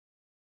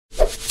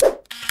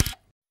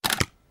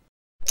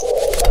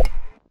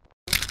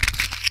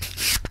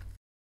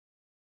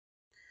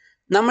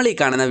നമ്മൾ ഈ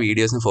കാണുന്ന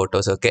വീഡിയോസും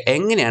ഫോട്ടോസും ഒക്കെ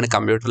എങ്ങനെയാണ്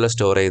കമ്പ്യൂട്ടറിൽ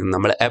സ്റ്റോർ ചെയ്യുന്നത്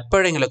നമ്മൾ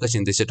എപ്പോഴെങ്കിലുമൊക്കെ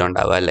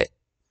ചിന്തിച്ചിട്ടുണ്ടാവും അല്ലേ?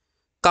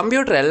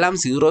 കമ്പ്യൂട്ടർ എല്ലാം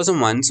സീറോസും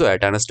വൺസും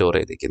ആയിട്ടാണ് സ്റ്റോർ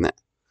ചെയ്തിരിക്കുന്നത്.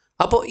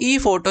 അപ്പോൾ ഈ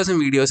ഫോട്ടോസും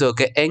വീഡിയോസും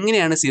ഒക്കെ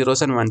എങ്ങനെയാണ്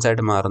സീറോസ് ആൻഡ് വൺസ്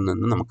ആയിട്ട്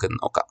മാറുന്നതെന്ന് നമുക്ക്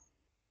നോക്കാം.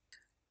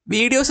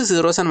 വീഡിയോസ്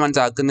സീറോസ് ആൻഡ്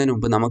വൺസ് ആക്കുന്നതിന്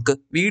മുമ്പ് നമുക്ക്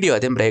വീഡിയോ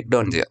ആദ്യം ബ്രേക്ക്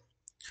ഡൗൺ ചെയ്യാം.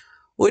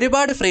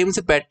 ഒരുപാട്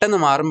ഫ്രെയിംസ് പെട്ടെന്ന്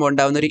മാറുമ്പോൾ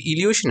ഉണ്ടാകുന്ന ഒരു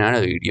ഇല്യൂഷനാണ്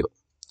വീഡിയോ.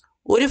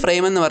 ഒരു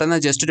ഫ്രെയിം എന്ന്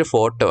പറയുന്നത് ജസ്റ്റ് ഒരു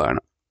ഫോട്ടോ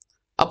ആണ്.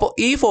 അപ്പോൾ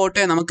ഈ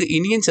ഫോട്ടോയെ നമുക്ക്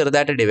ഇനിയും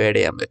ചെറുതായിട്ട് ഡിവൈഡ്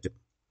ചെയ്യാൻ പറ്റും.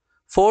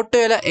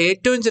 ഫോട്ടോയിലെ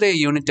ഏറ്റവും ചെറിയ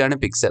യൂണിറ്റ് ആണ്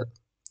പിക്സൽ.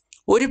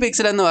 ഒരു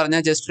പിക്സൽ എന്ന്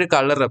പറഞ്ഞാൽ ജസ്റ്റ് ഒരു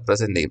കളർ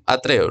റെപ്രസെൻ്റ് ചെയ്യും,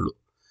 അത്രയേ ഉള്ളൂ.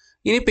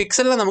 ഇനി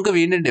പിക്സലിനെ നമുക്ക്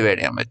വീണ്ടും ഡിവൈഡ്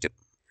ചെയ്യാൻ പറ്റും.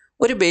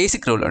 ഒരു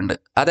ബേസിക് റൂൾ ഉണ്ട്,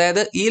 അതായത്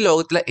ഈ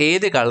ലോകത്തിലെ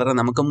ഏത് കളറും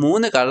നമുക്ക്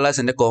 3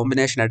 കളേഴ്സിൻ്റെ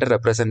കോമ്പിനേഷനായിട്ട്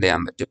റെപ്രസെൻ്റ്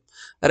ചെയ്യാൻ പറ്റും.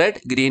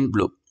 Red, green,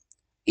 blue.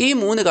 ഈ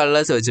 3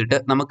 കളേഴ്സ് വെച്ചിട്ട്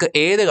നമുക്ക്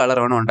ഏത് കളർ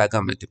വേണോ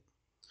ഉണ്ടാക്കാൻ പറ്റും.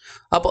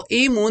 അപ്പോൾ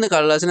ഈ 3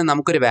 കളേഴ്സിന്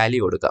നമുക്കൊരു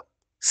വാല്യൂ കൊടുക്കാം.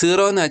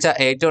 0 എന്ന് വെച്ചാൽ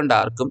ഏറ്റവും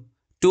ഡാർക്കും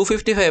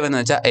 255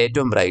 എന്ന് വെച്ചാൽ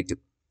ഏറ്റവും ബ്രൈറ്റും.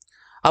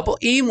 അപ്പോൾ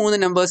ഈ 3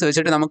 നമ്പേഴ്സ്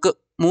വെച്ചിട്ട് നമുക്ക്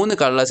 3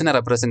 കളേഴ്സിനെ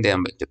റെപ്രസെൻ്റ്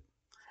ചെയ്യാൻ പറ്റും.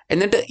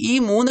 എന്നിട്ട് ഈ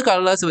 3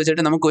 കളേഴ്സ്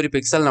വെച്ചിട്ട് നമുക്ക് ഒരു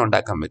പിക്സലിനെ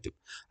ഉണ്ടാക്കാൻ പറ്റും.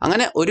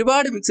 അങ്ങനെ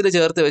ഒരുപാട് പിക്സൽ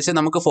ചേർത്ത് വെച്ച്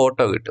നമുക്ക്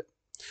ഫോട്ടോ കിട്ടും.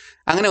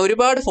 അങ്ങനെ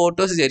ഒരുപാട്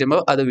ഫോട്ടോസ് ചേരുമ്പോൾ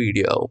അത്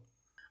വീഡിയോ ആവും.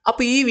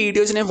 അപ്പോൾ ഈ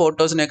വീഡിയോസിനെയും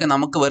ഫോട്ടോസിനെയൊക്കെ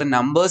നമുക്ക് വെറും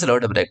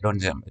നമ്പേഴ്സിലോട്ട് ബ്രേക്ക് ഡൗൺ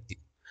ചെയ്യാൻ പറ്റി.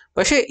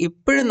 പക്ഷേ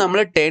ഇപ്പോഴും നമ്മൾ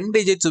 10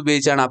 ഡിജിറ്റ്സ്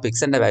ഉപയോഗിച്ചാണ് ആ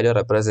പിക്സലിൻ്റെ വാല്യൂ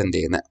റെപ്രസെൻറ്റ്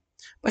ചെയ്യുന്നത്.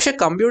 പക്ഷേ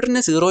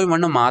കമ്പ്യൂട്ടറിന് 0ഉം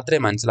 1ഉം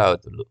മാത്രമേ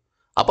മനസ്സിലാകത്തുള്ളൂ.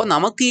 അപ്പോൾ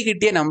നമുക്ക് ഈ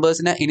കിട്ടിയ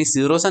നമ്പേഴ്സിനെ ഇനി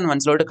സീറോസ് ആൻഡ്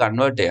വൺസിലോട്ട്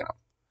കൺവേർട്ട് ചെയ്യണം.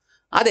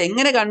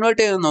 അതെങ്ങനെ കൺവേർട്ട്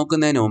ചെയ്ത്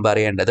നോക്കുന്നതിന് മുമ്പ്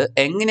അറിയേണ്ടത്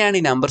എങ്ങനെയാണ്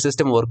ഈ നമ്പർ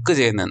സിസ്റ്റം വർക്ക്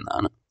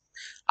ചെയ്യുന്നതെന്നാണ്.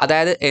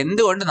 അതായത്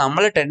എന്തുകൊണ്ട്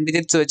നമ്മൾ 10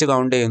 ഡിജിറ്റ്സ് വെച്ച്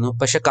കൗണ്ട് ചെയ്യുന്നു,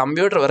 പക്ഷേ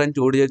കമ്പ്യൂട്ടർ വെറും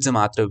 2 ഡിജിറ്റ്സ്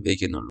മാത്രമേ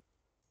ഉപയോഗിക്കുന്നുള്ളൂ.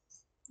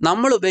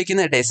 നമ്മൾ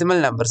ഉപയോഗിക്കുന്ന ഡെസിമൽ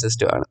നമ്പർ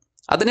സിസ്റ്റമാണ്.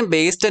 അതിന്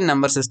ബേസ് 10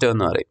 നമ്പർ സിസ്റ്റം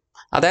എന്ന് പറയും.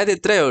 അതായത്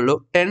ഇത്രയേ ഉള്ളൂ,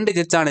 10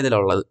 ഡിജിറ്റ്സ് ആണ്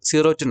ഇതിലുള്ളത്,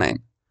 0 to 9.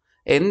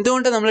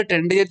 എന്തുകൊണ്ട് നമ്മൾ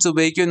 10 ഡിജിറ്റ്സ്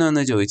ഉപയോഗിക്കുന്നു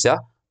എന്ന് ചോദിച്ചാൽ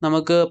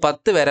നമുക്ക്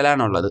 10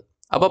 വിരലാണുള്ളത്.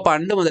 അപ്പോൾ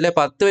പണ്ട് മുതലേ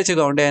 10 വെച്ച്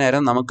കൗണ്ട്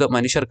ചെയ്യാനായിരുന്നു നമുക്ക്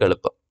മനുഷ്യർക്ക്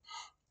എളുപ്പം.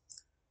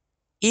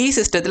 ഈ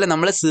സിസ്റ്റത്തിൽ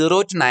നമ്മൾ 0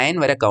 to 9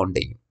 വരെ കൗണ്ട്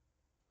ചെയ്യും.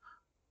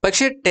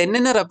 പക്ഷേ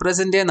 10നെ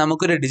റെപ്രസെൻ്റ് ചെയ്യാൻ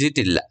നമുക്കൊരു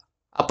ഡിജിറ്റ് ഇല്ല.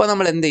 അപ്പോൾ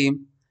നമ്മൾ എന്ത് ചെയ്യും?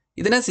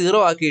 ഇതിനെ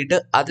 0 ആക്കിയിട്ട്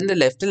അതിൻ്റെ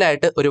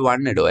ലെഫ്റ്റിലായിട്ട് ഒരു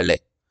 1 ഇടും അല്ലേ?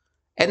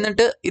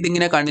 എന്നിട്ട്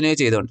ഇതിങ്ങനെ കണ്ടിന്യൂ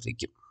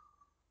ചെയ്തുകൊണ്ടിരിക്കും.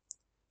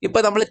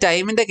 ഇപ്പോൾ നമ്മൾ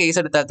ടൈമിൻ്റെ കേസ്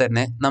എടുത്താൽ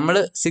തന്നെ നമ്മൾ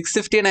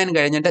 6:59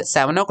 കഴിഞ്ഞിട്ട്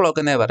 7 o'clock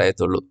എന്നേ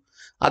പറയത്തുള്ളൂ.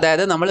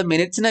 അതായത് നമ്മൾ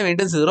മിനിറ്റ്സിനെ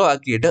വീണ്ടും 0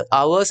 ആക്കിയിട്ട്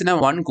അവേഴ്സിനെ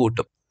 1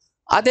 കൂട്ടും.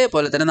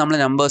 അതേപോലെ തന്നെ നമ്മൾ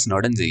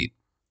നമ്പേഴ്സിനോടും ചെയ്യും.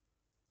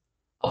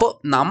 അപ്പോൾ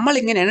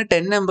നമ്മളിങ്ങനെയാണ്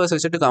 10 നമ്പേഴ്സ്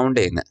വെച്ചിട്ട് കൗണ്ട്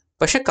ചെയ്യുന്നത്.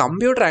 പക്ഷേ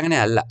കമ്പ്യൂട്ടർ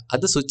അങ്ങനെയല്ല,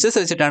 അത് സ്വിച്ചസ്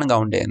വെച്ചിട്ടാണ്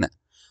കൗണ്ട് ചെയ്യുന്നത്.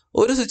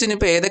 ഒരു സ്വിച്ചിന്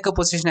ഇപ്പോൾ ഏതൊക്കെ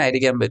പൊസിഷൻ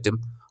ആയിരിക്കാൻ പറ്റും?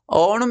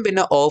 ഓണും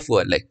പിന്നെ ഓഫും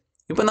അല്ലേ?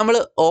 ഇപ്പോൾ നമ്മൾ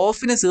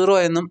ഓഫിന് 0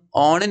 എന്നും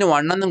ഓണിന്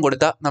 1 എന്നും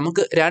കൊടുത്താൽ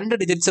നമുക്ക് 2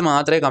 ഡിജിറ്റ്സ്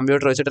മാത്രമേ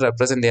കമ്പ്യൂട്ടർ വെച്ചിട്ട്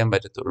റെപ്രസെൻറ്റ് ചെയ്യാൻ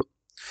പറ്റത്തുള്ളൂ.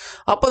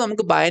 അപ്പോൾ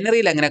നമുക്ക്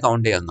ബൈനറിയിൽ എങ്ങനെ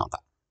കൗണ്ട് ചെയ്യാൻ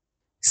നോക്കാം.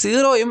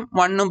 0യും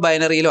 1ഉം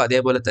ബൈനറിയിലും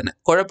അതേപോലെ തന്നെ,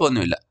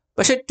 കുഴപ്പമൊന്നുമില്ല.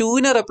 പക്ഷേ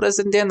 2നെ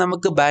റെപ്രസെൻറ്റ് ചെയ്യാൻ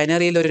നമുക്ക്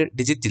ബൈനറിയിൽ ഒരു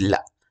ഡിജിറ്റ് ഇല്ല.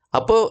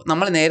 അപ്പോൾ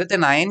നമ്മൾ നേരത്തെ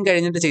 9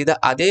 കഴിഞ്ഞിട്ട് ചെയ്ത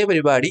അതേ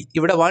പരിപാടി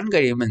ഇവിടെ 1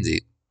 കഴിയുമ്പം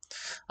ചെയ്യും.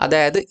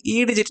 അതായത് ഈ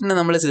ഡിജിറ്റിനെ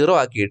നമ്മൾ 0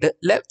 ആക്കിയിട്ട്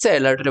ലെഫ്റ്റ്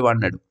സൈഡിലായിട്ടൊരു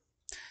 1 ഇടും.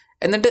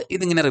 എന്നിട്ട്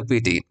ഇതിങ്ങനെ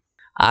റിപ്പീറ്റ് ചെയ്യും.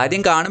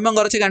 ആദ്യം കാണുമ്പം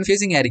കുറച്ച്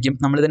കൺഫ്യൂസിങ് ആയിരിക്കും.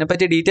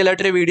 നമ്മളിതിനെപ്പറ്റി ഡീറ്റെയിൽ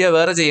ആയിട്ടൊരു വീഡിയോ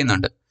വേറെ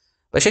ചെയ്യുന്നുണ്ട്.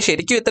 പക്ഷേ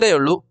ശരിക്കും ഇത്രയേ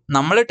ഉള്ളൂ,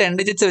 നമ്മൾ 10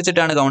 ഡിജിറ്റ്സ്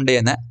വെച്ചിട്ടാണ് കൗണ്ട്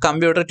ചെയ്യുന്നത്,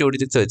 കമ്പ്യൂട്ടർ 2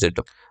 ഡിജിറ്റ്സ്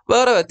വെച്ചിട്ടും.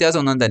 വേറെ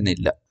വ്യത്യാസമൊന്നും തന്നെ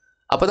ഇല്ല.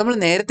 അപ്പോൾ നമ്മൾ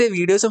നേരത്തെ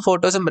വീഡിയോസും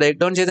ഫോട്ടോസും ബ്രേക്ക്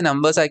ഡൗൺ ചെയ്ത്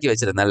നമ്പേഴ്സ് ആക്കി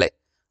വെച്ചിരുന്നല്ലേ,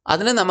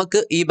 അതിന്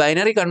നമുക്ക് ഈ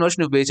ബൈനറി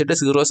കൺവേർഷൻ ഉപയോഗിച്ചിട്ട്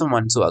 0സും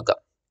 1സും ആക്കാം.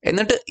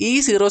 എന്നിട്ട് ഈ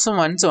 0സും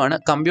 1സും ആണ്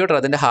കമ്പ്യൂട്ടർ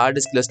അതിൻ്റെ ഹാർഡ്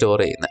ഡിസ്കിൽ സ്റ്റോർ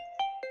ചെയ്യുന്നത്.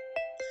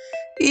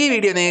 ഈ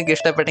വീഡിയോ നിങ്ങൾക്ക്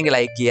ഇഷ്ടപ്പെട്ടെങ്കിൽ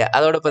ലൈക്ക് ചെയ്യുക,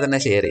 അതോടൊപ്പം തന്നെ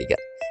ഷെയർ ചെയ്യുക.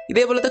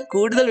 ഇതേപോലത്തെ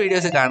കൂടുതൽ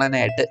വീഡിയോസ്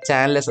കാണാനായിട്ട്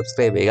ചാനൽ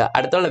സബ്സ്ക്രൈബ് ചെയ്യുക,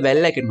 അടുത്തുള്ള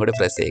ബെൽ ഐക്കൺ കൂടി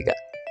പ്രസ് ചെയ്യുക.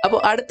 അപ്പോൾ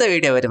അടുത്ത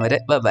വീഡിയോ വരും വരെ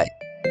ബൈ.